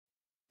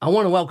I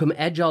want to welcome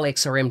Agile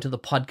XRM to the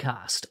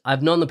podcast.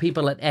 I've known the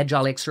people at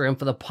Agile XRM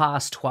for the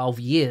past 12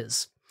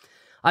 years.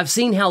 I've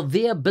seen how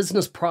their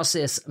business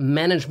process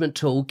management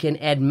tool can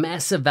add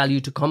massive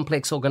value to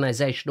complex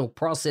organizational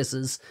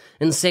processes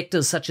in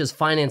sectors such as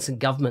finance and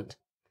government.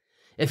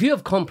 If you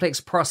have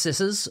complex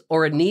processes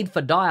or a need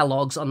for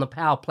dialogues on the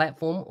Power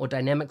Platform or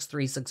Dynamics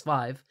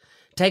 365,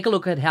 take a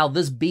look at how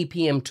this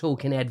BPM tool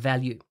can add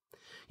value.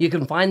 You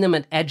can find them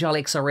at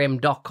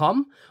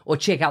agilexrm.com or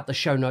check out the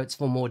show notes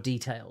for more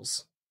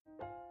details.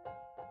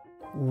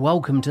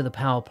 Welcome to the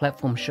Power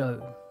Platform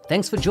Show.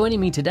 Thanks for joining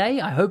me today.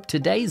 I hope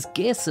today's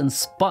guest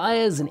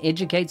inspires and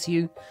educates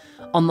you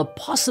on the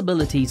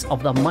possibilities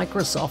of the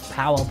Microsoft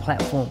Power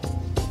Platform.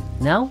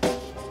 Now,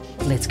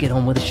 let's get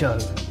on with the show.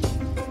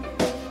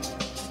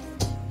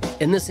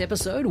 In this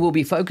episode, we'll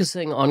be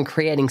focusing on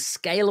creating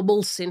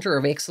scalable center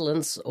of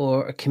excellence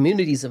or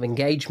communities of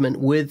engagement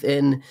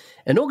within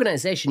an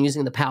organization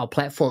using the Power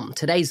Platform.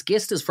 Today's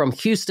guest is from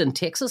Houston,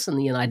 Texas in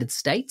the United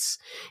States.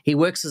 He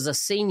works as a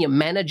senior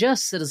manager,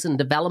 citizen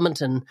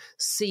development and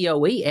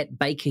COE at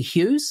Baker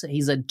Hughes.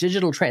 He's a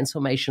digital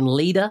transformation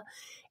leader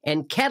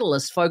and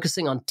catalyst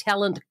focusing on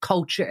talent,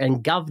 culture,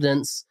 and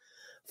governance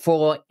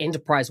for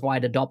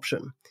enterprise-wide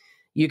adoption.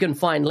 You can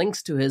find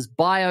links to his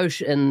bio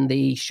in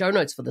the show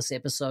notes for this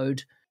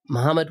episode.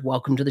 Mohammed,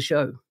 welcome to the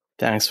show.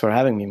 Thanks for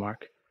having me,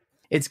 Mark.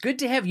 It's good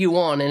to have you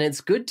on, and it's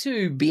good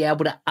to be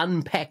able to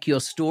unpack your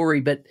story.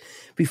 But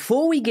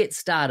before we get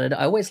started,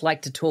 I always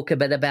like to talk a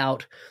bit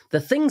about the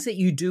things that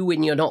you do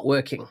when you're not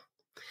working.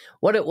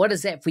 What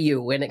is that for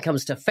you when it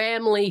comes to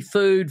family,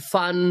 food,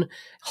 fun,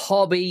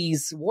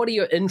 hobbies? What are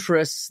your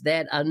interests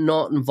that are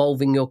not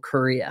involving your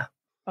career?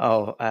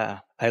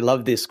 I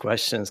love these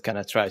questions, kind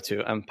of try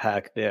to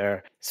unpack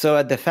there. So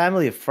at the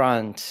family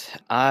front,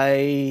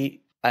 I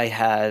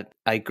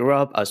grew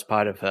up as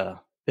part of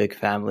a big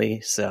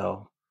family.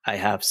 So I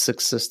have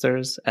 6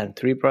 sisters and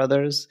 3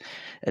 brothers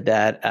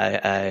that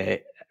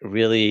I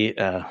really,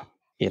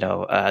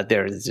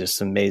 they're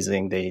just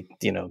amazing. They,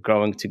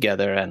 growing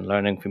together and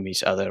learning from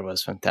each other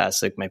was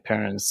fantastic. My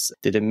parents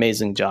did an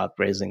amazing job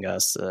raising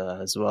us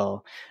as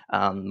well.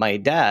 My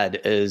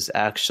dad is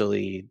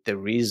actually the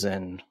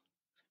reason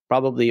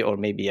probably, or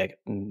maybe a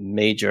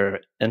major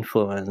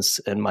influence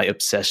in my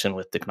obsession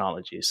with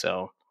technology.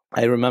 So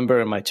I remember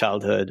in my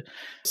childhood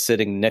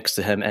sitting next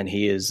to him, and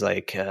he is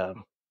like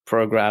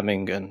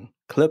programming in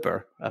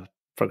Clipper, a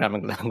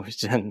programming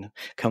language and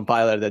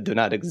compiler that do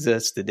not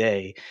exist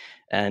today.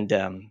 And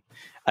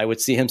I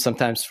would see him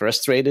sometimes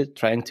frustrated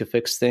trying to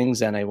fix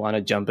things, and I want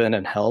to jump in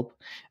and help.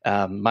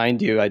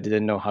 Mind you, I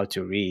didn't know how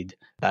to read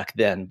back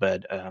then,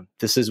 but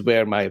this is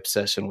where my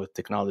obsession with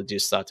technology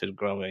started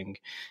growing.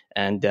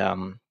 And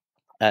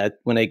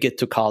when I get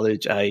to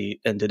college, I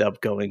ended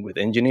up going with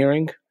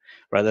engineering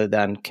rather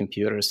than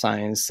computer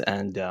science.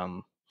 And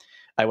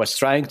I was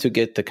trying to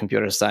get the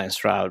computer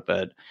science route,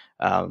 but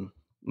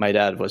my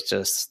dad was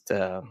just,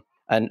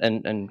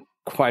 and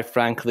quite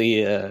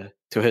frankly,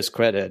 to his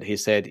credit, he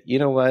said, "You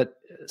know what,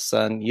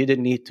 son, you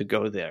didn't need to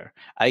go there.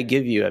 I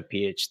give you a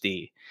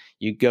PhD.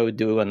 You go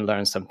do and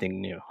learn something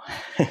new."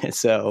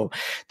 So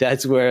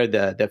that's where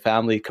the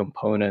family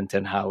component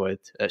and how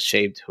it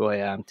shaped who I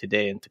am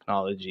today in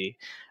technology.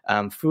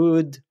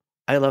 Food,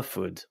 I love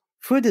food.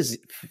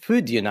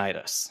 Food unite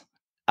us.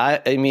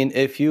 I mean,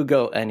 if you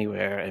go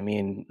anywhere, I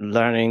mean,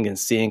 learning and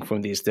seeing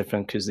from these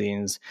different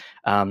cuisines,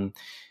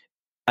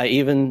 I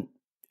even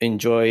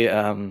enjoy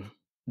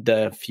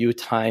the few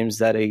times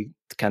that I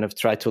kind of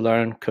try to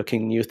learn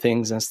cooking new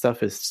things and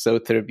stuff. Is so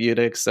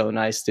therapeutic, so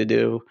nice to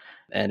do.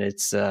 And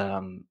it's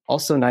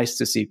also nice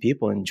to see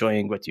people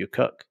enjoying what you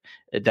cook.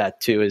 That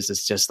too is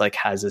it's just like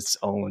has its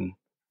own,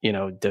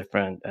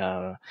 different,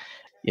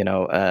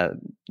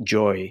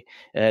 joy.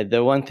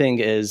 The one thing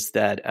is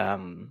that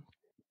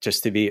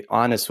just to be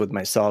honest with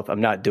myself, I'm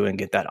not doing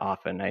it that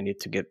often. I need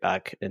to get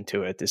back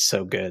into it. It's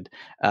so good.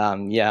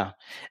 Yeah.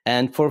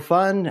 And for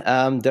fun,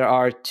 there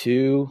are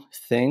 2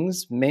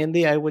 things.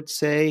 Mainly, I would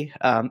say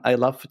I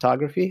love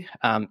photography,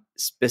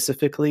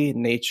 specifically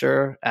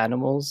nature,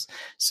 animals.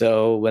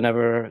 So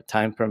whenever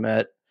time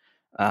permit,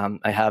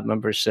 I have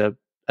membership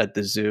at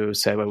the zoo,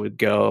 so I would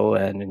go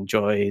and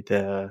enjoy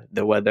the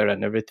weather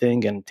and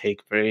everything and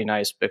take very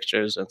nice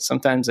pictures. And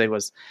sometimes I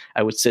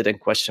would sit and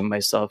question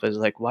myself as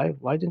like, why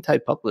didn't I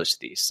publish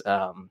these?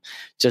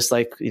 Just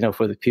like,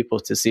 for the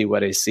people to see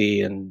what I see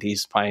and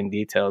these fine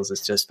details,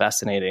 it's just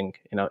fascinating.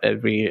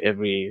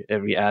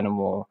 Every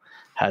animal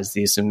has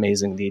these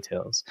amazing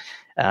details.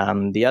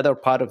 The other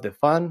part of the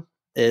fun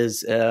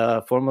is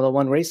Formula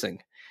One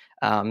racing.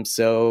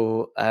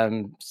 So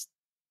I'm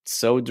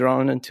so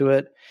drawn into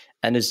it.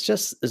 And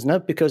it's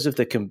not because of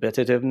the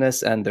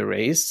competitiveness and the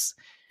race.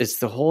 It's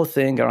the whole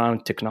thing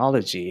around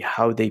technology,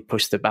 how they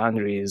push the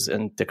boundaries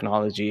in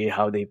technology,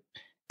 how the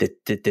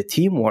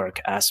teamwork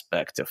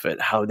aspect of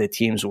it, how the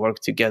teams work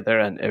together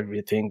and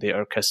everything they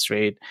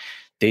orchestrate.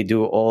 They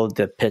do all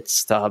the pit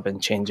stop and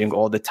changing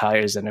all the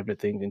tires and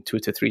everything in 2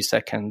 to 3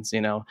 seconds,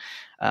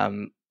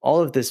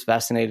 All of this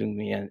fascinating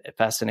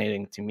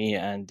to me.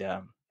 And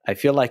I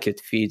feel like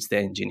it feeds the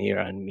engineer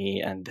and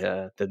me and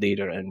the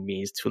leader and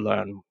me to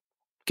learn,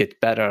 get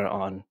better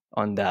on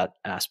that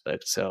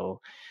aspect.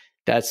 So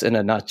that's in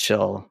a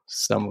nutshell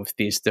some of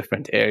these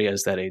different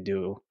areas that I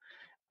do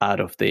out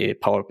of the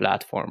Power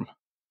Platform.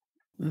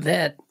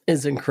 That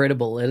is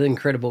incredible. It's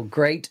incredible.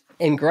 Great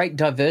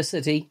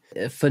diversity.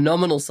 A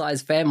phenomenal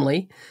size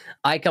family.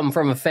 I come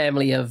from a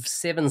family of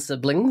 7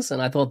 siblings,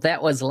 and I thought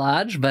that was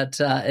large, but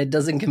it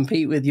doesn't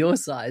compete with your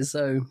size.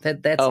 So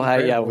that's Oh, hi,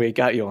 incredible. yeah, we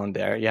got you on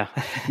there. Yeah.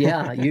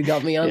 Yeah, you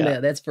got me on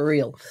there. That's for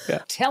real.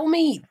 Yeah. Tell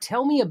me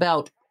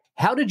about,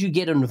 how did you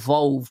get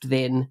involved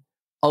then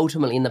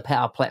ultimately in the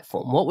Power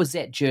Platform? What was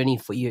that journey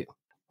for you?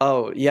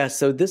 Oh, yeah.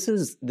 So this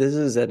is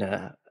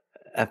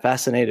a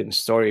fascinating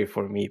story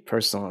for me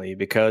personally,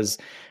 because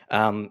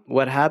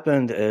what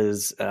happened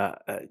is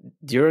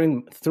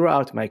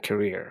throughout my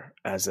career,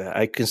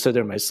 I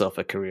consider myself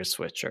a career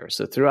switcher.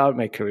 So throughout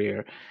my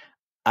career,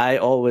 I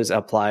always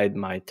applied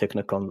my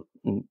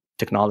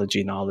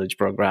technology knowledge,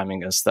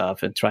 programming and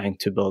stuff, and trying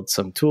to build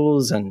some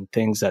tools and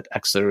things that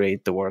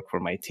accelerate the work for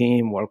my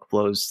team,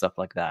 workflows, stuff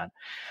like that.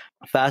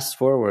 Fast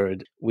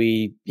forward,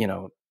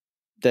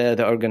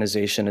 the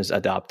organization is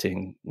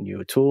adopting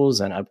new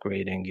tools and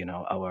upgrading,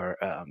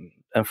 our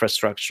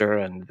infrastructure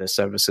and the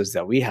services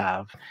that we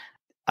have.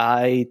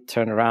 I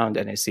turn around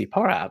and I see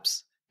Power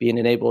Apps being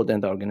enabled in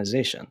the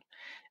organization,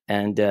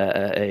 and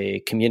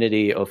a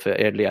community of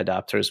early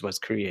adopters was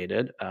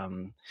created.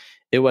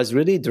 It was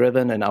really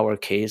driven in our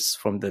case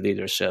from the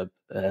leadership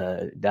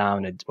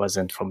down. It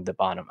wasn't from the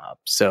bottom up.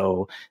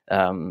 So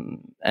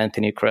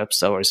Anthony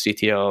Cripps, our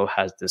CTO,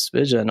 has this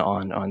vision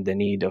on the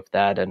need of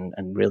that,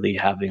 and really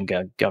having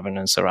a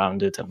governance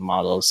around it and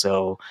model.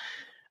 So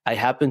I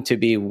happened to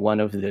be one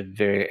of the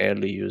very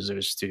early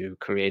users to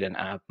create an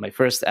app. My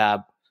first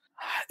app,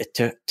 it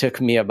took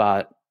me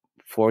about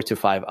 4 to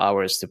 5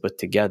 hours to put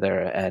together,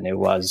 and it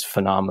was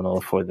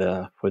phenomenal for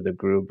the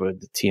group or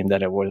the team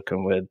that I'm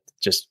working with,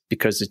 just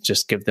because it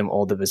just gives them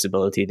all the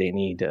visibility they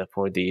need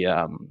for the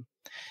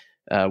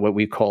what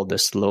we call the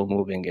slow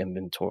moving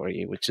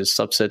inventory, which is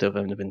subset of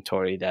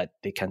inventory that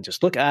they can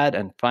just look at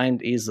and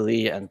find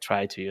easily and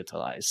try to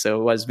utilize. So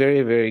it was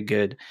very, very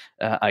good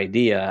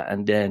idea.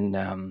 And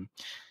then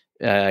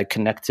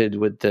connected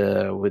with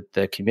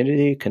the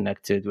community,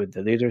 connected with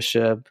the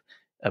leadership.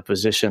 A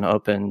position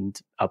opened,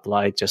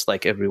 applied just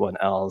like everyone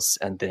else,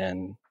 and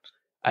then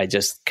I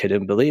just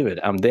couldn't believe it.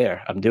 I'm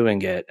there. I'm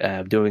doing it.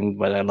 Doing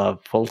what I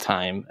love full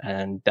time,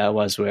 and that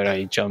was where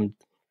I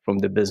jumped from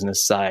the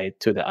business side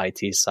to the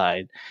IT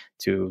side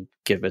to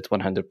give it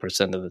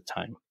 100% of the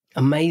time.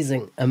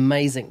 Amazing.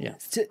 Yeah.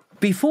 So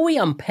before we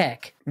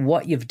unpack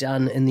what you've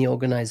done in the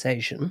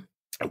organization,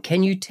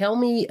 can you tell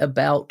me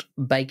about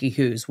Baker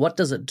Hughes? What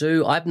does it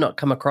do? I've not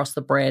come across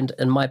the brand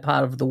in my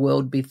part of the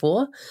world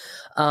before.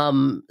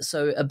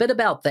 So a bit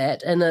about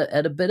that, and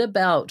a bit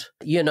about,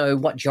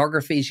 what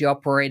geographies you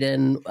operate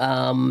in,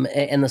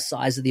 and the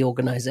size of the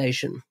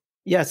organization.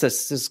 Yes,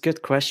 that's a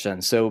good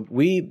question. So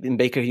in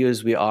Baker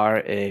Hughes, we are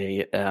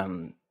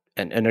an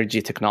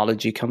energy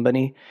technology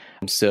company.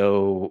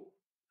 So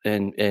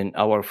in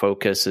our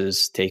focus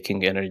is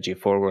taking energy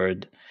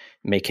forward,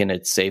 making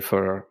it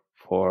safer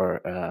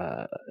for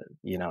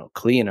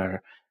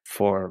cleaner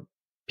for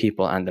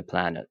people and the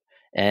planet.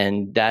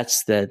 And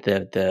that's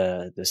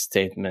the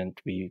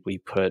statement we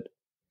put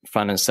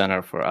front and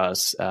center for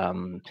us.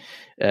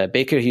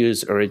 Baker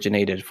Hughes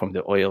originated from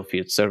the oil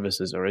field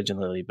services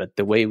originally, but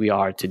the way we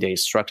are today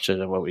structured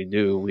and what we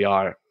do, we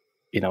are,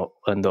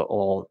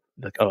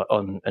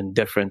 on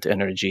different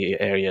energy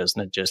areas,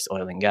 not just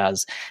oil and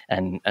gas,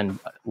 and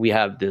we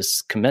have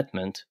this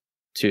commitment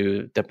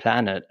to the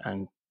planet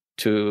and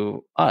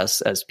to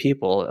us as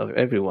people, of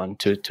everyone,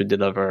 to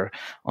deliver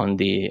on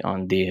the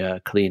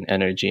clean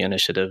energy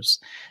initiatives.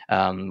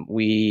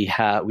 We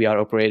are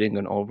operating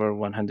in over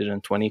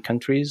 120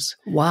 countries.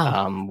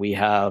 Wow. We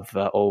have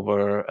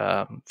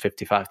over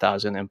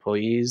 55,000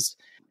 employees.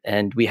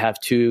 And we have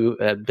two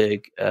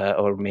big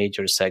or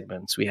major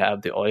segments. We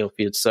have the oil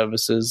field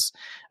services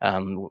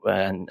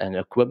and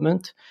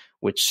equipment,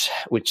 which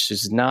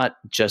is not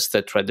just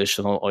a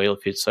traditional oil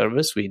field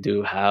service. We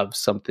do have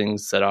some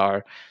things that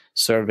are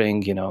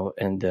serving,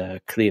 in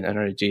the clean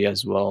energy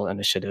as well,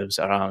 initiatives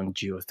around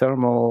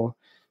geothermal,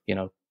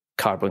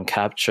 carbon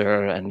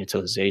capture and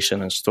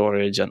utilization and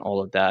storage and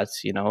all of that,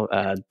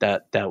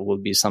 that will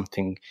be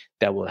something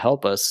that will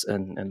help us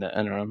in the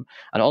interim.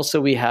 And also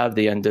we have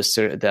the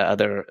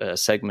other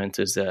segment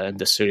is the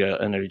industrial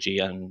energy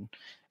and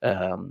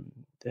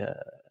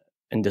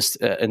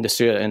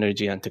industrial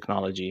energy and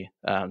technology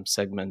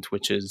segment,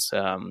 which is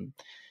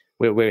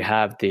where we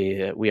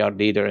are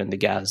leader in the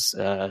gas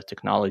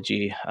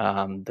technology,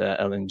 the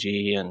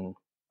LNG, and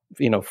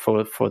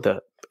for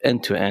the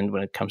end to end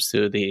when it comes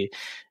to the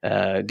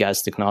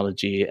gas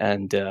technology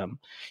and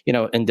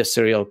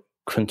industrial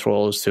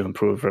controls to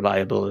improve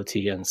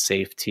reliability and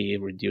safety,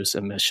 reduce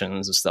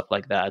emissions and stuff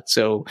like that.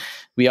 So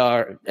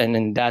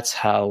and that's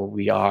how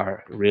we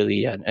are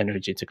really an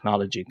energy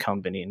technology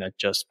company, not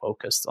just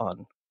focused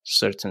on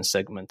certain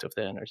segment of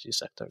the energy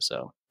sector.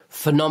 So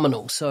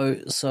Phenomenal.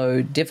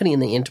 So definitely in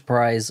the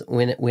enterprise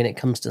when it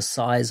comes to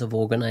size of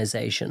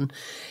organization.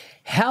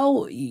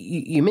 How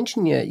you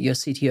mentioned your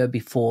CTO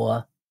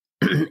before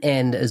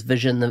and his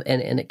vision,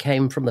 and it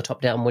came from the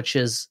top down, which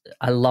is,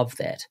 I love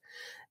that.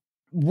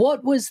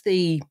 What was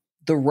the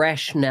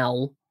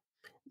rationale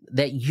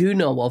that you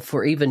know of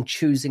for even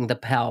choosing the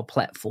Power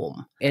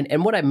Platform?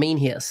 And what I mean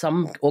here,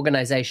 some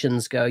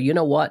organizations go, you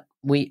know what,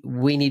 we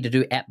need to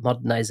do app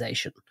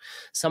modernization.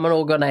 Some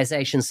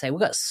organizations say, we've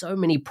got so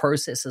many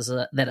processes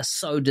that are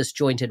so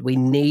disjointed, we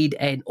need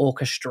an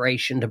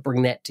orchestration to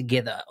bring that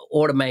together.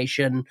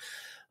 Automation,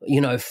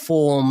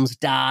 forms,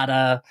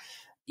 data,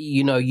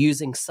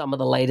 using some of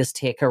the latest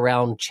tech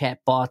around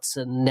chatbots,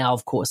 and now,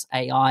 of course,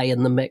 AI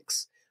in the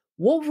mix.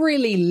 What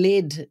really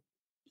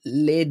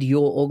led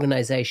your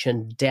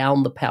organization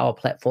down the Power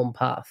Platform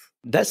path?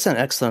 That's an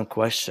excellent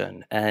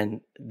question,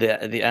 and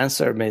the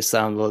answer may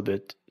sound a little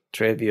bit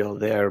trivial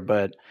there,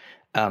 but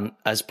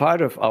as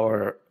part of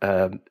our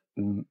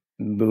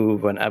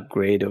move and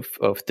upgrade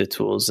of the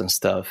tools and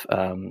stuff,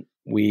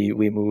 we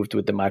moved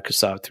with the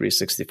Microsoft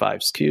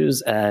 365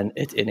 SKUs, and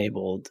it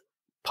enabled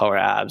Power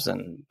Apps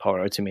and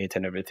Power Automate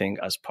and everything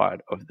as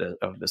part of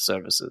the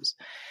services.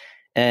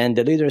 And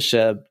the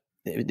leadership,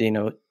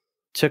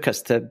 took a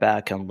step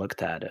back and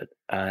looked at it,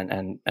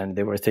 and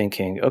they were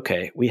thinking,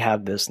 okay, we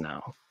have this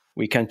now.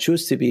 We can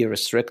choose to be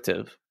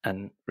restrictive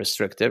and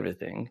restrict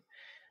everything,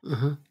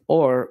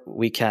 or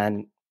we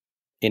can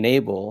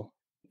enable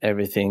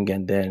everything,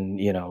 and then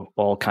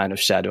all kind of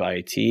shadow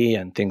IT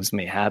and things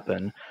may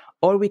happen,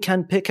 or we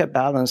can pick a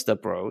balanced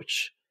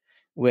approach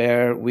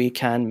where we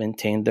can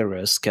maintain the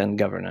risk and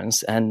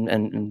governance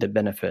and the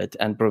benefit,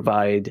 and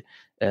provide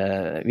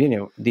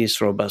these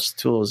robust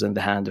tools in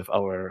the hand of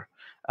our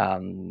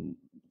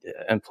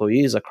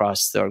employees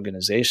across the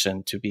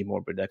organization to be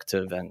more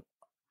productive and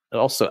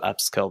also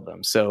upskill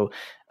them. So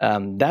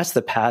that's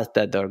the path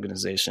that the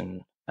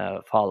organization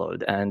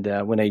followed. And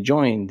when I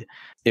joined,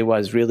 it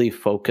was really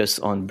focused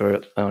on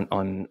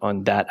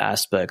that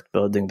aspect,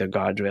 building the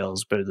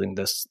guardrails, building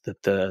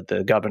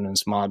the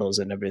governance models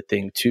and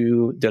everything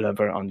to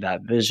deliver on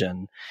that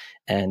vision.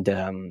 And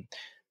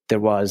there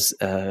was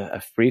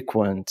a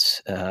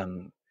frequent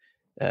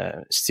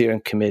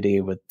steering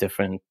committee with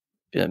different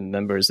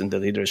members in the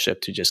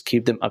leadership to just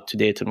keep them up to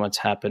date on what's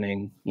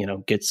happening,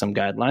 get some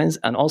guidelines,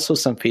 and also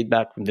some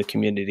feedback from the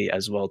community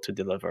as well to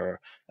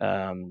deliver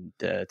to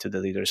the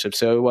leadership.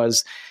 So it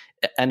was,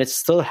 and it's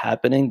still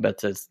happening,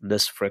 but it's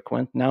less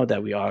frequent now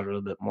that we are a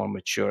little bit more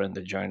mature in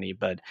the journey.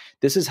 But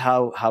this is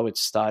how it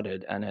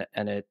started, and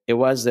it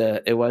was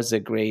a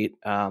great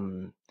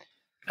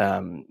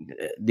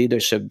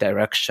leadership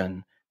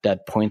direction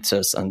that points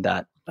us on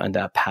that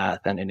path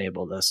and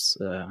enabled us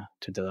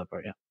to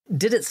deliver. Yeah.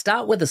 Did it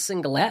start with a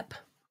single app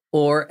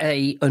or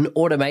an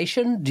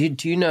automation? Do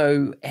you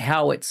know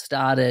how it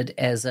started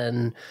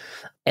and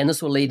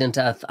this will lead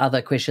into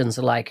other questions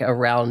like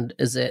around,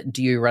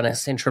 do you run a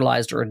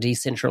centralized or a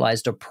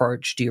decentralized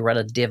approach? Do you run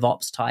a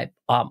DevOps type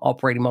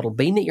operating model?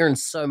 Being that you're in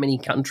so many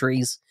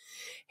countries,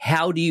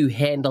 how do you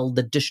handle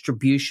the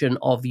distribution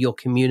of your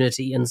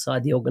community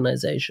inside the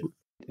organization?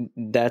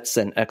 That's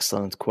an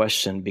excellent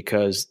question,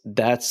 because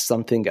that's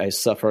something I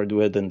suffered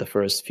with in the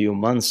first few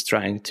months,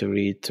 trying to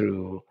read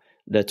through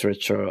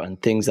literature and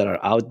things that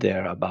are out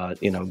there about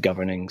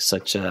governing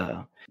such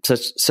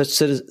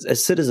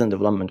citizen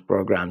development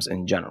programs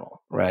in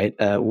general, right?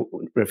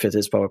 If it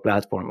is Power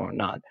Platform or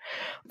not.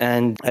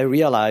 And I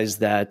realized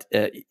that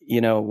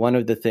one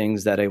of the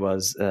things that I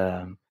was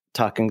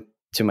talking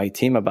to my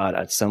team about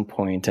at some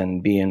point,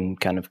 and being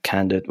kind of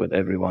candid with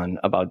everyone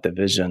about the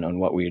vision on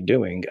what we're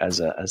doing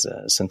as a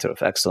center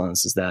of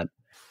excellence, is that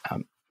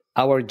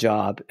our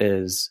job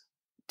is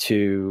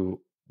to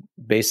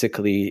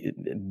basically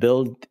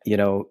build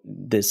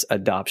this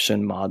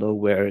adoption model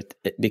where it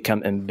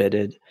become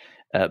embedded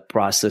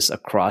process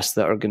across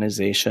the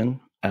organization,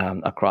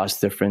 across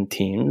different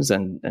teams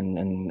and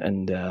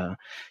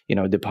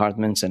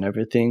departments and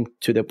everything,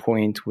 to the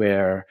point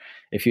where,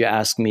 if you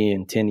ask me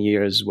in 10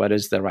 years what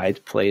is the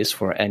right place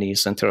for any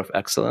center of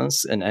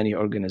excellence in any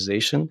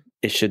organization,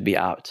 it should be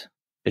out.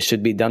 It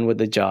should be done with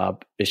the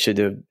job. It should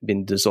have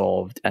been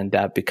dissolved, and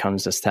that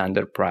becomes a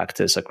standard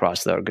practice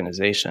across the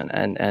organization.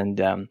 And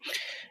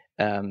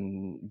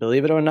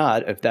believe it or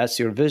not, if that's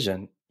your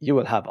vision, you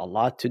will have a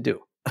lot to do.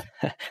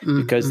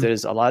 Because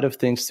there's a lot of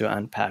things to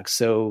unpack.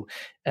 So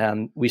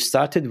we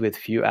started with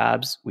few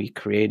apps. We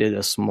created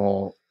a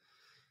small,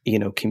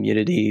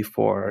 community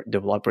for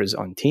developers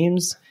on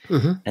teams.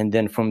 And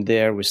then from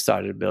there, we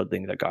started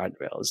building the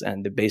guardrails.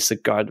 And the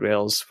basic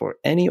guardrails for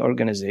any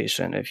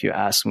organization, if you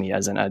ask me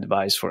as an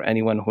advice for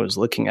anyone who is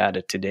looking at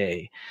it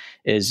today,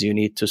 is you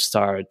need to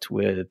start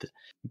with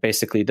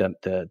basically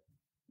the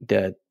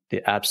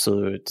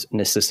absolute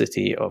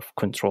necessity of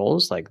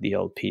controls like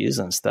DLPs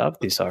and stuff.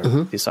 These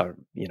are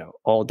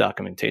all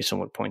documentation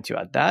would point you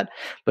at that.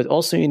 But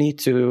also you need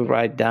to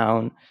write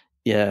down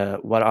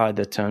what are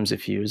the terms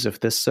of use of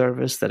this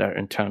service that are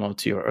internal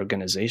to your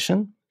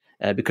organization,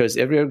 because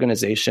every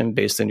organization,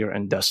 based on your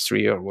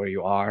industry or where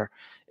you are,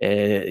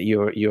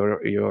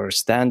 your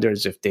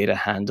standards of data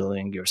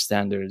handling, your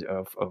standard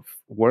of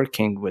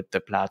working with the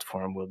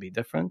platform will be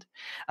different.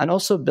 And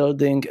also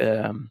building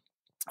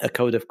a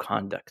code of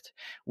conduct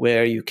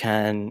where you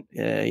can,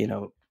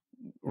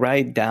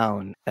 write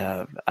down.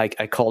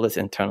 I call it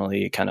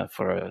internally, kind of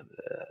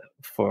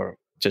for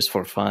just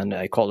for fun.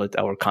 I call it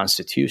our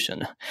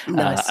constitution.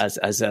 Nice.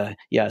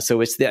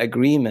 So it's the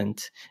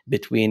agreement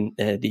between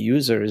the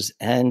users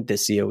and the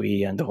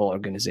COE and the whole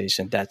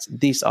organization.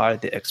 These are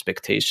the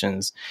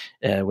expectations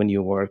when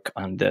you work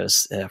on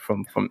this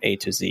from A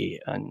to Z,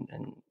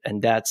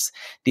 and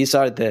these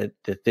are the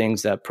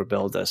things that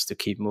propelled us to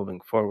keep moving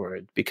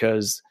forward.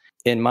 Because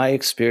in my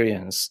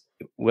experience,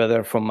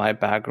 whether from my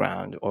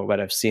background or what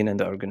I've seen in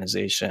the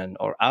organization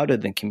or out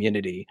of the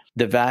community,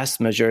 the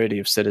vast majority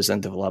of citizen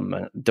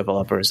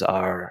developers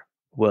are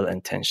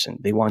well-intentioned.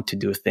 They want to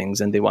do things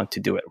and they want to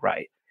do it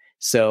right.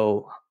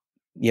 So,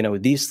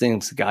 these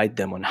things guide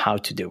them on how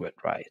to do it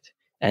right,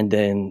 and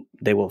then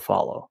they will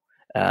follow.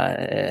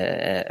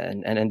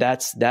 And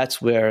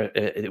that's where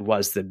it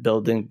was the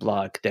building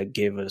block that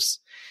gave us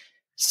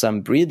some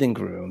breathing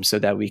room so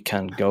that we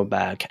can go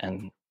back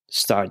and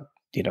start,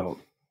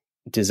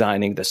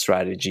 designing the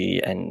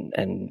strategy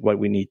and what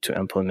we need to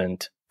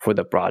implement for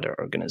the broader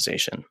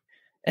organization,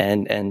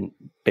 and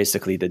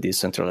basically the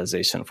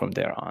decentralization from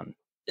there on.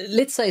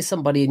 Let's say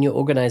somebody in your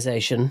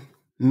organization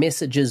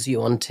messages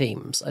you on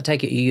Teams. I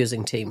take it you're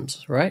using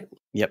Teams, right?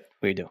 Yep,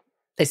 we do.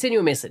 They send you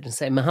a message and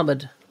say,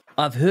 Mohammed,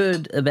 I've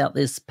heard about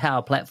this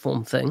Power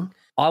Platform thing.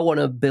 I want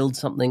to build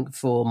something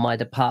for my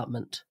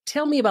department.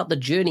 Tell me about the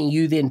journey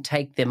you then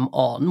take them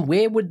on.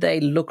 Where would they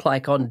look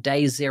like on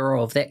day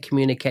zero of that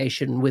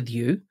communication with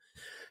you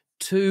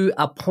to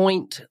a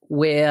point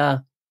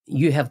where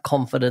you have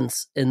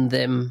confidence in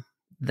them?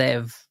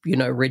 They've,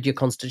 read your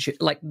constitution.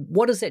 Like,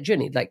 what is that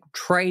journey? Like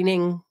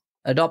training,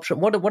 adoption?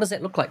 What does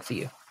that look like for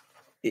you?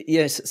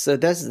 Yes, so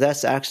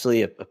that's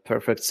actually a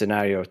perfect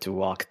scenario to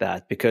walk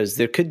that, because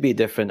there could be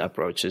different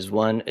approaches.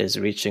 One is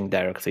reaching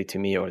directly to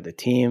me or the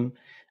team.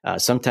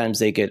 Sometimes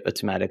they get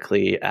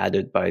automatically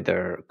added by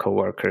their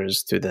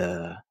coworkers to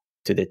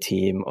the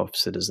team of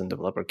citizen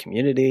developer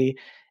community,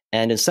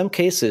 and in some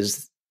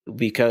cases,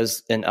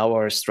 because in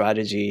our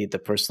strategy, the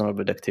personal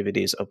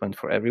productivity is open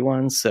for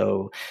everyone.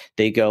 So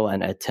they go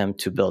and attempt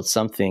to build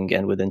something,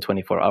 and within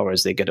 24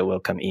 hours, they get a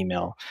welcome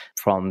email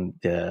from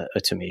the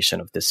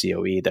automation of the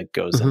COE that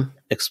goes and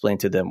explain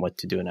to them what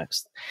to do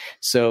next.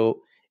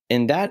 So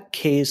in that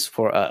case,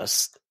 for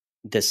us,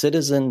 the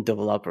citizen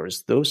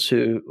developers, those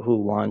who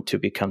want to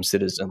become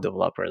citizen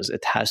developers,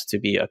 it has to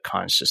be a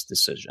conscious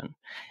decision.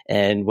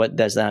 And what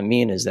does that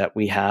mean is that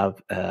we have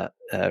a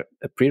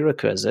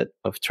prerequisite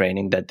of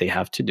training that they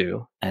have to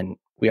do. And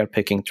we are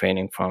picking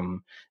training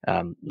from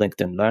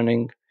LinkedIn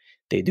Learning.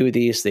 They do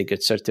these, they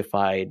get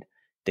certified,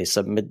 they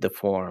submit the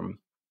form,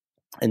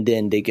 and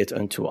then they get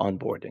into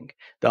onboarding.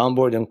 The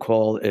onboarding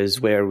call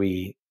is where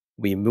we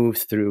move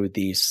through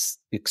these,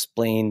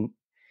 explain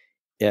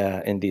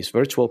in these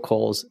virtual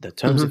calls, the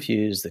terms of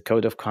use, the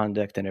code of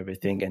conduct and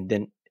everything, and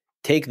then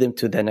take them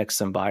to the next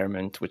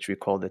environment, which we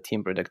call the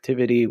team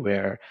productivity,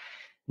 where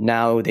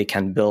now they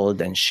can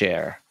build and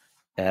share,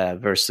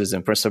 versus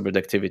in personal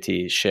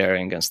productivity,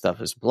 sharing and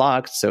stuff is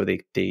blocked. So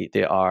they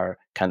are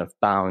kind of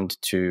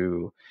bound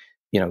to,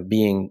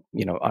 being,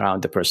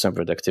 around the personal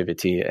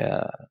productivity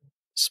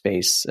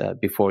space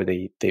before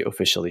they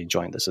officially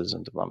join the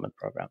citizen development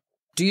program.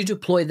 Do you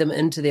deploy them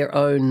into their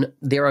own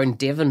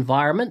dev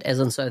environment, as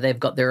in so they've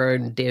got their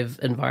own dev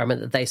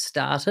environment that they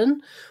start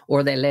in, or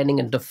are they landing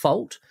in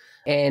default?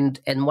 And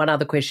one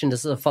other question,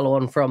 this is a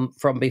follow-on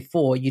from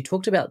before. You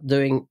talked about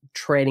doing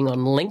training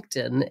on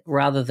LinkedIn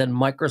rather than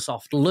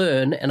Microsoft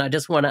Learn, and I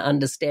just want to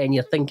understand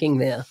your thinking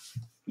there.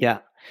 Yeah.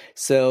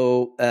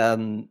 So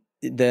the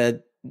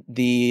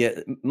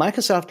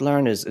Microsoft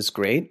Learn is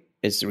great.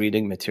 It's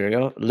reading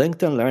material.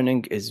 LinkedIn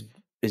Learning is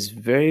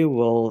very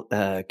well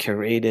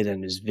curated,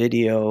 and is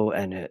video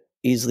and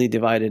easily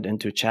divided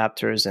into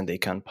chapters, and they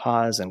can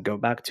pause and go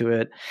back to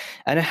it.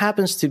 And it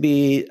happens to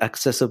be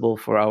accessible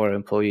for our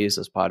employees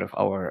as part of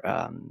our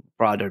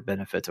broader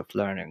benefit of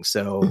learning.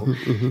 So,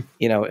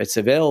 it's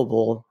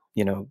available,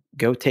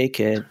 go take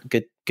it,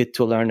 get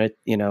to learn it,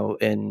 in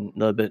a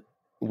little bit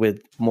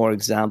with more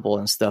example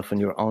and stuff in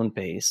your own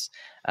pace.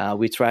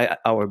 We try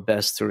our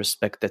best to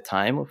respect the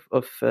time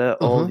of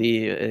all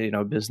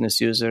the business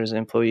users,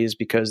 employees,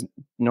 because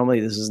normally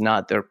this is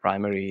not their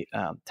primary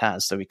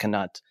task. So we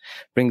cannot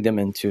bring them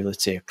into,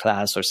 let's say, a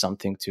class or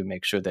something to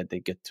make sure that they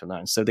get to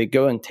learn. So they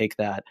go and take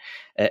that.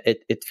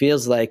 It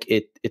feels like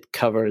it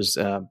covers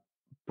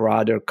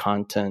broader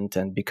content,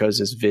 and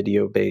because it's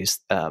video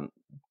based,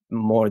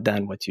 more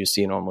than what you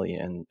see normally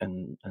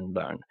in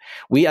Learn.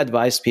 We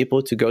advise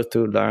people to go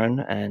through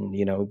Learn and,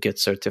 get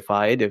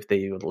certified if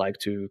they would like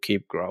to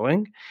keep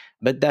growing,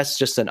 but that's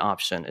just an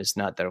option. It's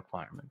not the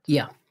requirement.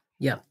 Yeah.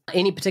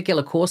 Any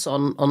particular course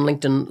on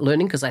LinkedIn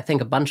Learning? Because I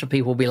think a bunch of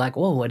people will be like,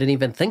 "Whoa, I didn't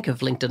even think of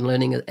LinkedIn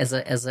Learning as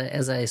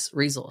a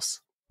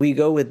resource." We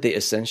go with the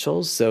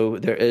essentials. So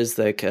there is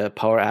like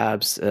Power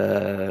Apps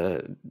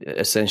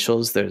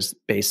essentials. There's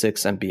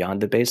basics and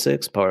beyond the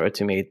basics. Power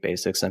Automate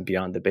basics and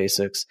beyond the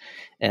basics.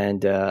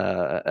 And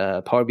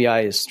Power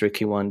BI is a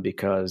tricky one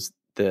because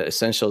the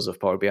essentials of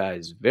Power BI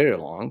is very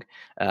long.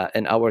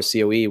 In our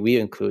COE, we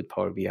include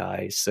Power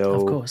BI. Of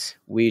So course.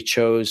 we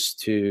chose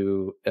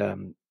to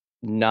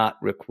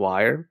not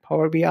require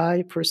Power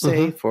BI per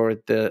se for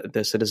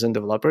the citizen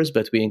developers,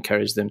 but we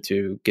encourage them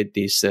to get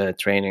these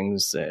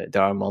trainings.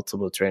 There are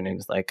multiple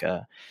trainings like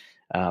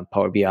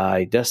Power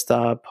BI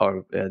desktop.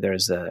 There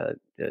is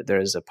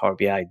a Power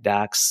BI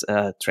DAX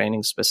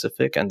training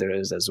specific, and there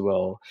is as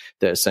well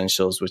the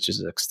essentials, which is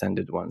an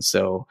extended one.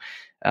 So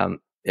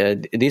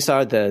these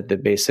are the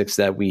basics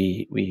that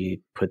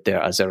we put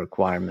there as a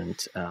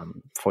requirement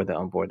for the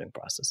onboarding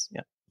process.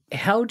 Yeah.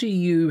 How do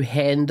you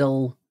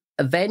handle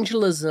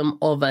evangelism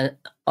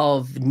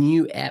of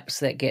new apps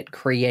that get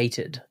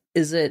created?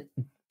 Is it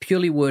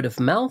purely word of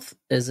mouth?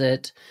 Is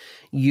it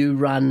you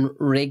run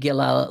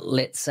regular,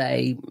 let's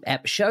say,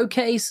 app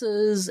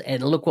showcases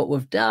and look what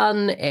we've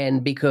done,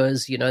 and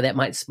because that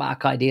might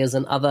spark ideas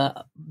in other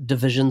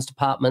divisions,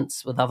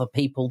 departments, with other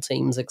people,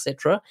 teams,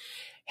 etc.?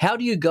 How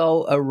do you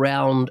go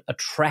around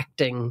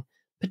attracting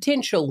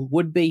potential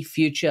would-be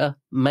future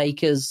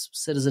makers,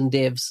 citizen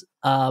devs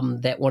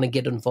that want to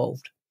get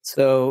involved?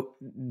 So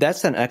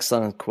that's an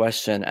excellent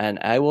question. And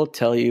I will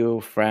tell you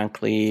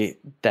frankly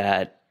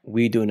that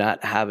we do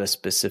not have a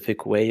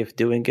specific way of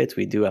doing it.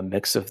 We do a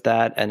mix of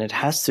that. And it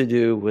has to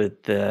do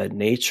with the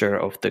nature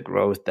of the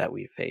growth that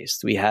we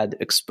faced. We had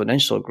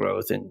exponential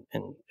growth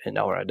in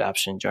our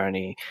adoption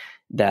journey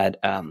that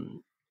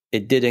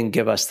it didn't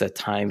give us the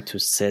time to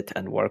sit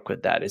and work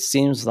with that. It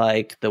seems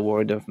like the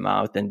word of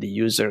mouth and the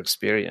user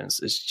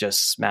experience is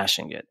just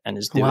smashing it and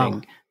is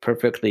doing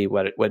perfectly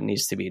what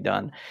needs to be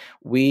done.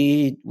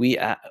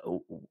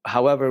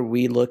 However,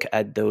 we look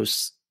at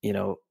those,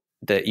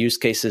 the use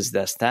cases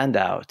that stand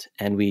out,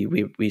 and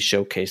we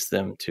showcase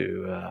them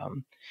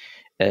to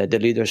the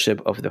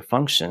leadership of the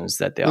functions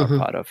that they are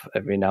part of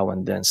every now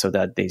and then, so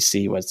that they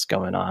see what's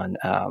going on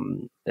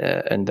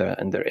in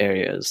their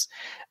areas.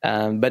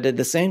 But at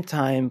the same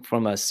time,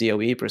 from a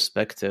COE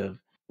perspective,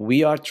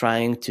 we are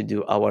trying to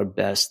do our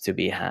best to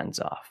be hands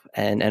off.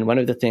 And one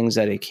of the things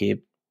that I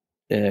keep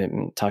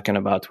talking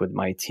about with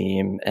my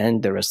team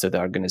and the rest of the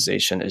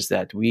organization is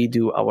that we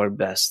do our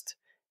best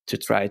to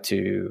try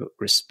to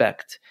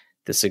respect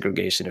the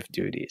segregation of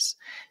duties.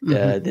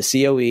 The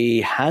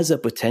COE has a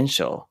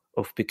potential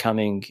of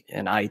becoming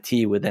an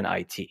IT within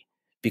IT,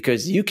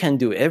 because you can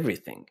do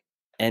everything.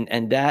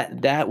 And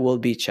that will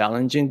be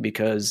challenging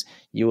because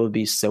you will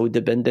be so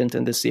dependent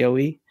on the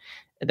COE.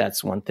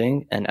 That's one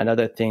thing. And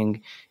another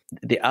thing,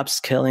 the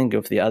upskilling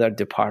of the other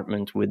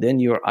department within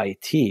your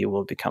IT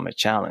will become a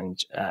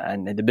challenge.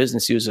 And the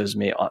business users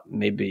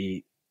may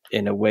be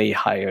in a way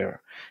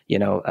higher,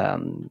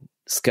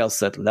 skill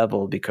set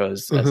level,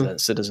 because as a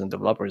citizen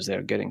developers,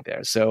 they're getting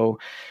there. So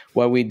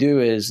what we do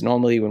is,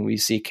 normally when we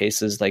see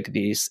cases like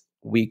these,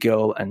 we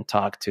go and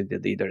talk to the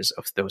leaders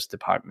of those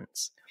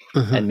departments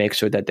and make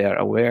sure that they're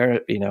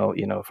aware.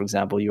 For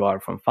example, you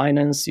are from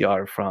finance, you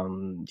are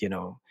from,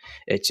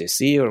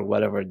 HSE or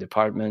whatever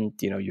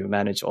department, you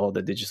manage all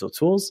the digital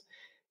tools.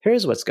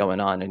 Here's what's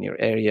going on in your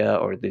area,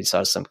 or these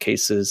are some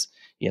cases,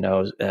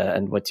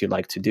 and what you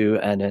like to do.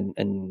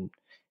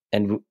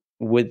 And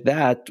with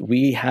that,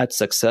 we had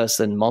success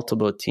in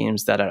multiple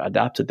teams that are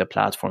adapted the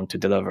platform to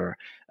deliver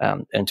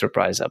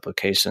enterprise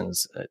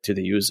applications to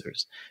the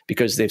users,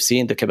 because they've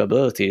seen the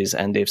capabilities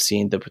and they've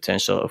seen the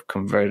potential of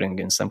converting,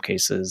 in some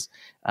cases,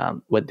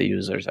 what the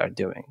users are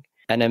doing.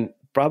 And then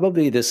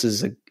probably this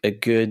is a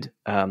good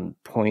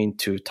point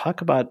to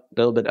talk about a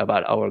little bit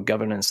about our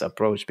governance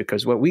approach,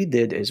 because what we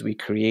did is we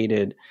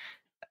created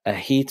a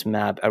heat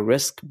map, a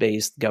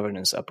risk-based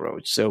governance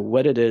approach. So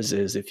what it is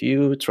if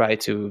you try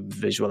to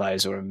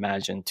visualize or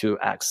imagine two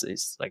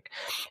axes, like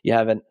you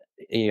have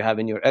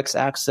in your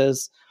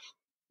x-axis.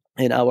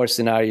 In our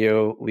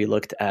scenario, we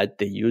looked at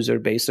the user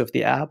base of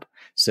the app.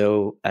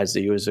 So as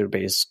the user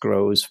base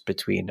grows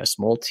between a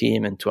small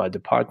team into a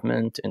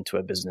department, into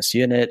a business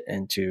unit,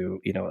 into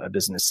a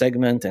business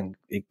segment, and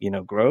it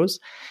grows.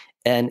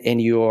 And in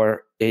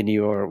your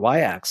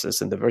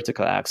y-axis, and the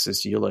vertical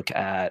axis, you look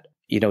at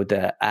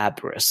the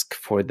app risk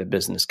for the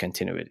business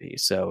continuity.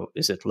 So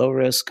is it low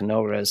risk,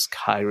 no risk,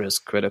 high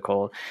risk,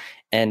 critical?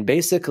 And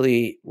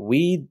basically,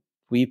 we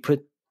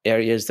put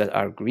areas that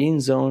are green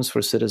zones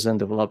for citizen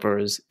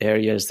developers,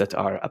 areas that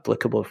are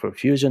applicable for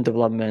fusion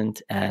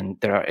development, and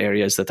there are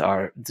areas that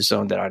are the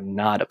zone that are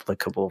not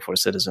applicable for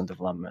citizen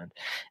development.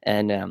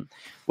 And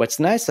what's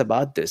nice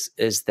about this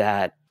is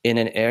that in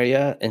an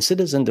area, in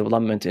citizen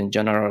development in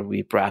general,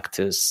 we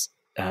practice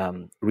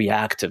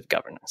reactive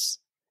governance.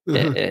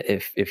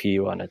 If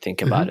you want to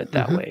think about it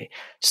that way.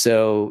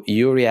 So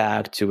you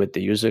react to what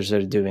the users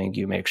are doing,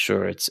 you make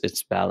sure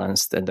it's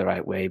balanced in the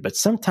right way. But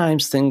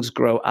sometimes things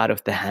grow out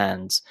of the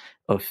hands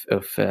of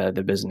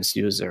the business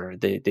user.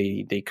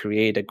 They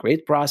create a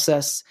great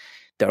process.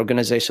 The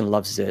organization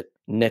loves it.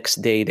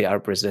 Next day, they are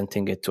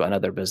presenting it to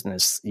another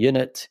business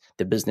unit.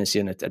 The business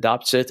unit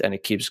adopts it, and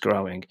it keeps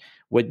growing.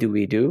 What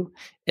do?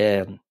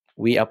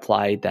 We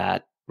apply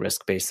that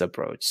risk-based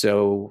approach.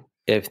 So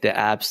if the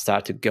app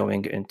started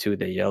going into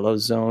the yellow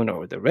zone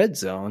or the red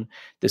zone,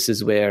 this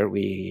is where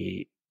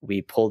we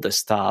pull the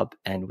stop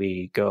and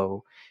we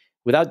go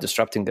without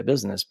disrupting the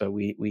business, but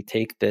we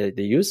take the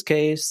use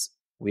case,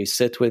 we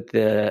sit with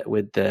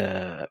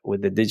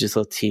the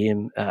digital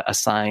team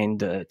assigned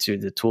to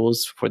the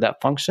tools for that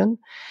function,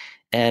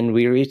 and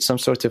we reach some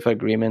sort of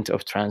agreement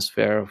of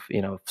transfer of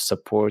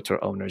support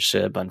or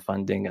ownership and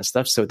funding and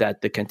stuff, so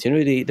that the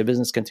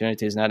business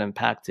continuity is not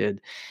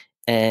impacted,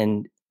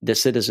 and the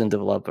citizen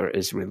developer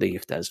is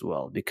relieved as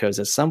well. Because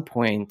at some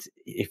point,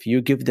 if you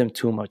give them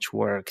too much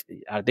work,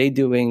 are they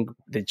doing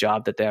the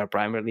job that they are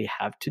primarily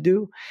have to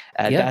do?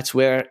 That's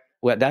where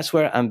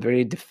I'm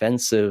very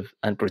defensive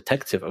and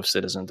protective of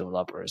citizen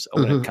developers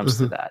when it comes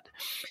to that.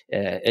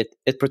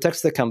 It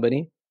protects the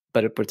company,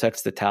 but it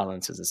protects the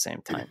talents at the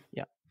same time.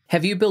 Yeah.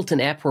 Have you built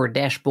an app or a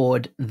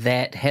dashboard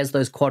that has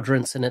those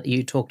quadrants in it that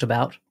you talked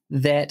about,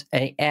 that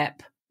an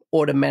app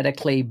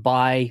automatically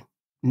by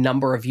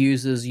number of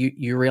users,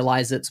 you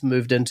realize it's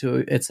moved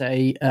into, it's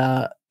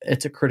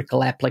a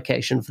critical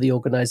application for the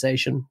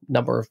organization,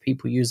 number of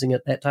people using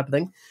it, that type of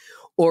thing?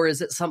 Or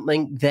is it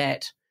something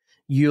that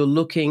you're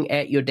looking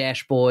at your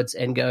dashboards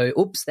and go,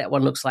 oops, that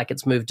one looks like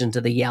it's moved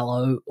into the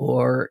yellow,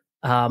 or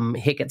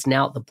heck, it's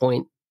now at the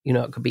point,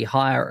 it could be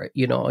higher,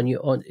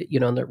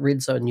 on the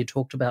red zone you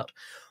talked about.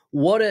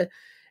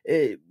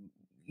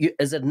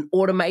 Is it an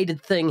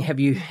automated thing? Have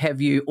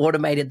you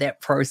automated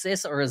that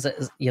process, or is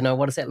it,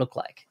 what does that look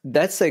like?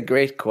 That's a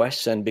great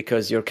question,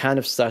 because you're kind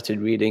of started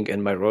reading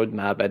in my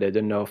roadmap, and I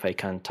don't know if I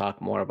can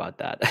talk more about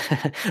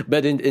that.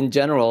 But in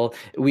general,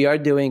 we are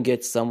doing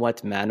it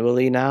somewhat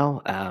manually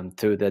now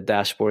through the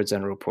dashboards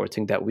and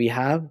reporting that we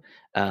have.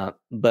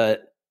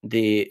 But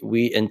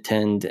we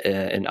intend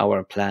in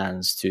our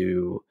plans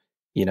to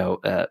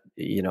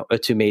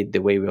automate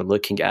the way we're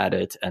looking at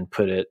it and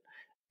put it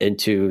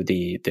into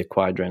the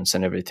quadrants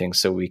and everything,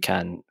 so we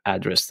can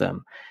address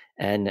them.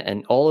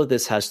 And all of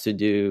this has to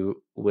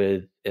do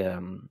with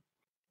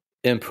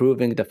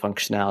improving the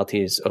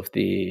functionalities of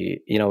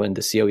in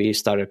the COE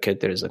starter kit,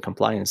 there's a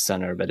compliance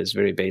center, but it's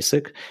very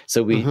basic.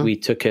 So we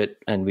took it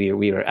and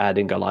we are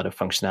adding a lot of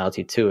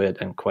functionality to it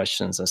and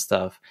questions and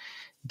stuff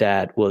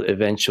that will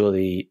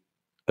eventually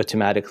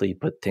automatically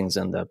put things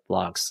in the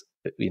blocks.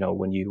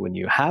 When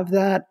you have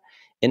that,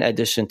 in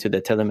addition to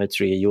the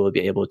telemetry, you will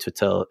be able to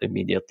tell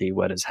immediately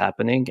what is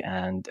happening,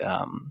 and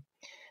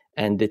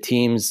the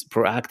teams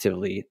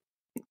proactively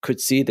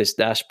could see this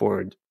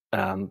dashboard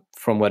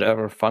from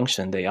whatever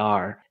function they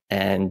are,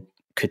 and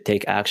could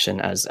take action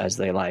as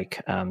they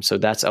like. So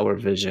that's our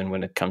vision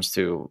when it comes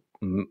to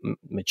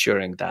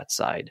maturing that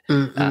side.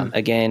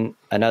 Again,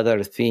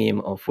 another theme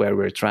of where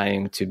we're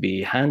trying to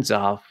be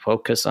hands-off,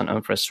 focused on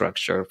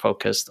infrastructure,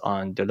 focused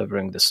on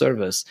delivering the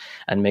service,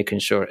 and making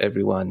sure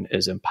everyone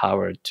is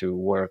empowered to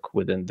work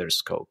within their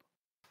scope.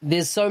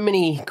 There's so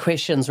many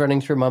questions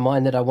running through my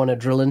mind that I want to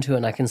drill into,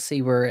 and I can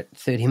see we're at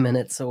 30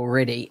 minutes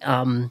already.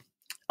 We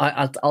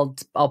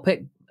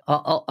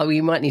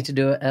might need to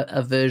do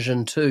a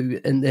version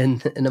 2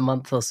 in a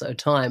month or so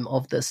time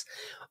of this.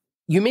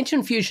 You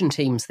mentioned Fusion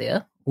teams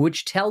there,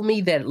 which tell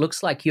me that it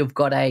looks like you've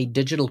got a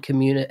digital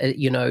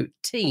community,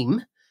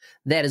 team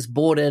that is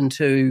bought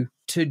into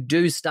to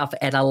do stuff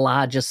at a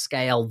larger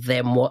scale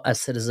than what a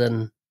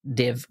citizen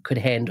dev could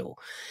handle.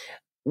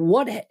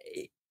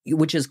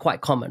 Which is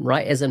quite common,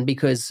 right? As in,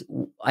 because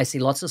I see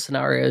lots of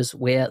scenarios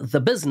where the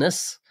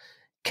business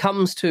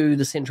comes to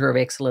the center of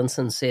excellence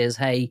and says,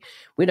 hey,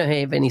 we don't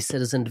have any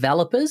citizen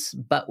developers,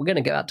 but we're going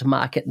to go out to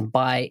market and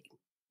buy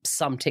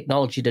some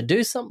technology to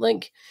do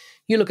something.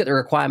 You look at the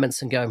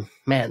requirements and go,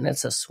 man,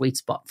 that's a sweet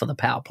spot for the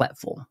Power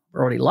Platform.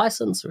 We're already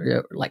licensed,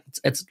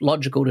 it's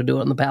logical to do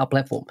it on the Power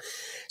Platform.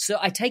 So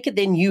I take it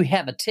then you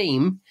have a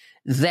team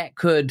that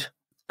could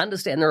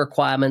understand the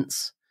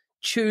requirements,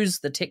 choose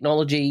the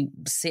technology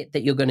set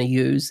that you're going to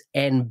use,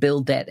 and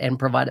build that and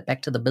provide it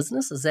back to the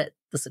business. Is that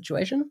the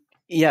situation?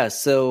 Yeah,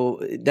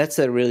 so that's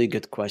a really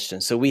good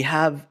question. So we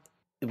have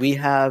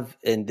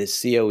in the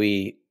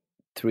COE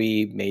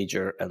 3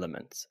 major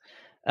elements.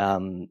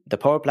 The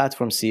Power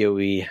Platform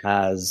COE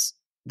has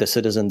the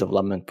Citizen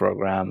Development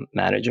Program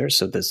Manager.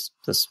 So this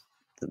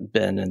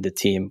Ben and the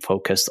team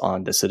focused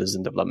on the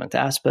citizen development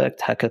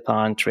aspect,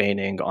 hackathon,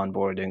 training,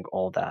 onboarding,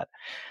 all that,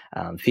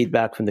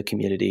 feedback from the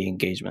community,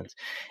 engagement.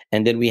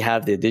 And then we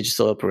have the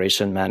Digital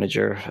Operation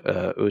Manager,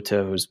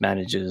 Uta, who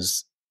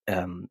manages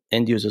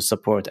end user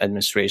support,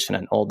 administration,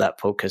 and all that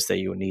focus that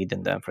you need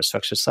in the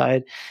infrastructure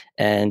side.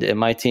 And in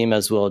my team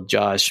as well,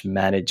 Josh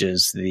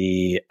manages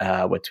the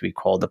what we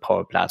call the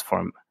Power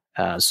Platform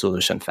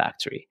Solution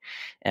Factory.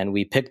 And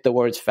we picked the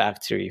word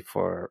factory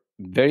for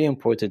very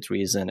important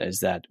reason,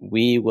 is that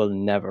we will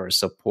never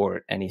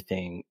support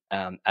anything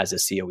as a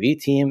COE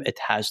team. It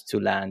has to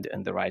land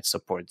in the right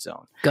support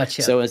zone.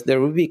 Gotcha. So there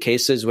will be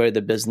cases where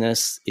the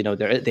business,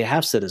 they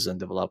have citizen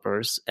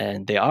developers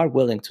and they are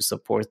willing to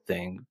support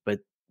things, but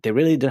they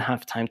really don't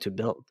have time to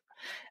build.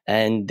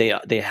 and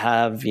they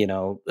have, you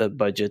know, a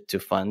budget to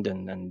fund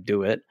and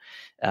do it.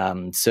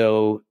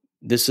 So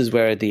this is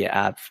where the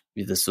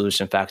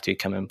solution factory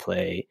come in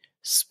play,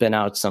 spin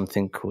out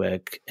something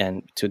quick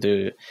and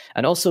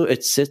also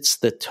it sets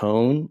the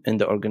tone in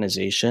the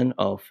organization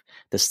of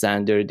the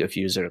standard of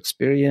user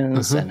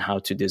experience and how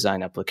to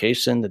design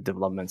application, the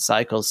development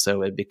cycle.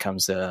 So it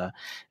becomes an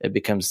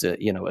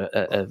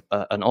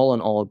all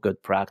in all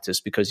good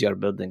practice because you're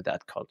building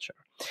that culture.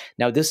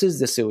 Now, this is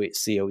the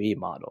COE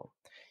model.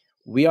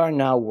 We are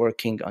now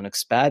working on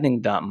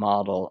expanding that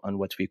model on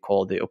what we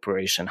call the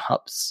operation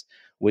hubs,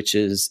 which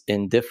is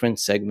in different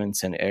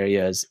segments and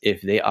areas.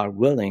 If they are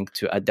willing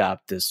to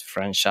adapt this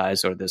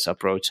franchise or this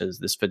approaches,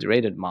 this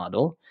federated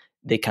model,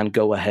 they can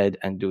go ahead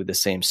and do the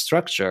same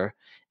structure,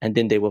 and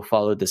then they will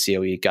follow the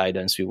COE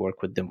guidance. We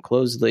work with them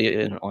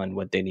closely on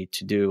what they need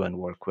to do and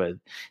work with.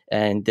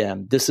 And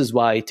this is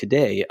why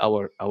today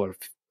our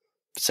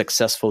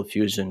successful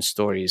fusion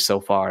story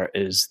so far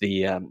is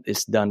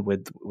done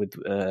with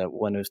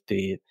one of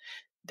the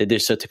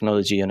digital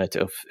technology unit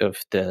of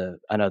the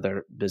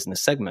another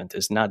business segment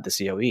is not the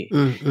COE.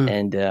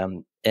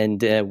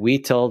 And we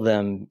tell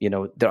them, you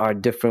know, there are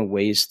different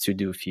ways to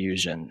do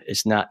fusion.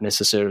 It's not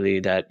necessarily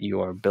that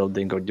you are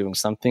building or doing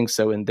something.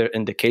 So in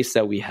the case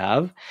that we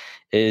have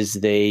is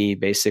they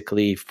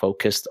basically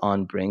focused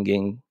on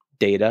bringing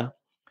data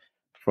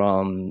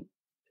from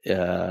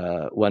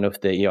one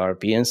of the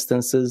ERP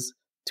instances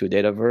to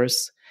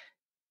Dataverse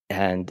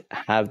and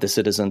have the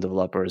citizen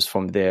developers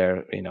from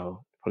there, you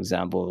know, for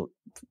example,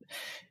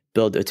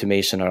 build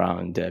automation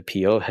around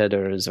PO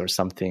headers or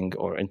something,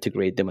 or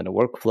integrate them in a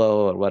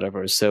workflow or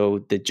whatever. So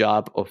the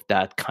job of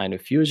that kind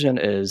of fusion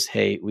is,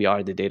 hey, we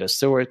are the data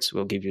stewards.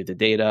 We'll give you the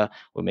data.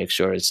 We'll make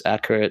sure it's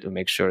accurate. We'll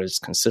make sure it's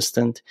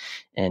consistent,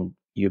 and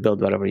you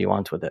build whatever you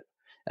want with it,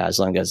 as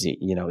long as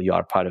you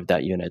are part of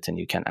that unit and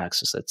you can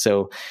access it.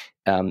 So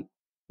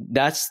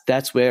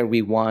that's where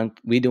we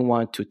don't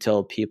want to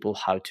tell people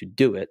how to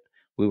do it.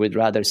 We would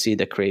rather see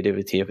the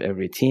creativity of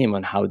every team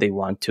on how they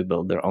want to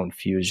build their own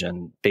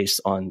fusion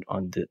based on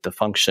the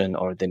function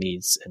or the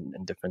needs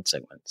in different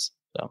segments.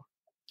 So,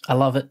 I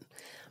love it.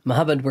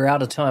 Mohammed, we're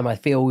out of time. I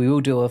feel we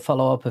will do a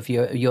follow-up if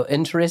you're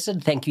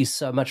interested. Thank you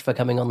so much for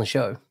coming on the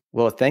show.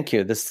 Well, thank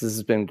you. This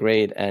has been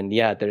great. And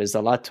yeah, there is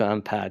a lot to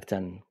unpack,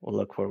 and we'll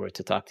look forward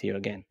to talk to you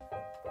again.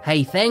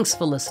 Hey, thanks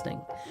for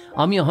listening.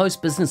 I'm your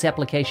host, Business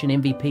Application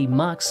MVP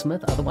Mark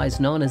Smith,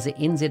 otherwise known as the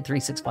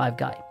NZ365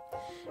 Guy.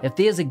 If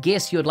there's a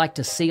guest you'd like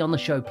to see on the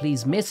show,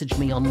 please message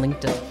me on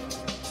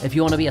LinkedIn. If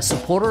you want to be a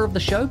supporter of the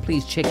show,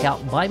 please check out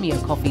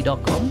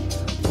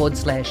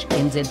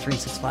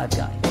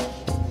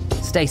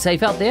buymeacoffee.com/NZ365Guy. Stay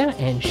safe out there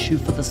and shoot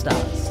for the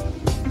stars.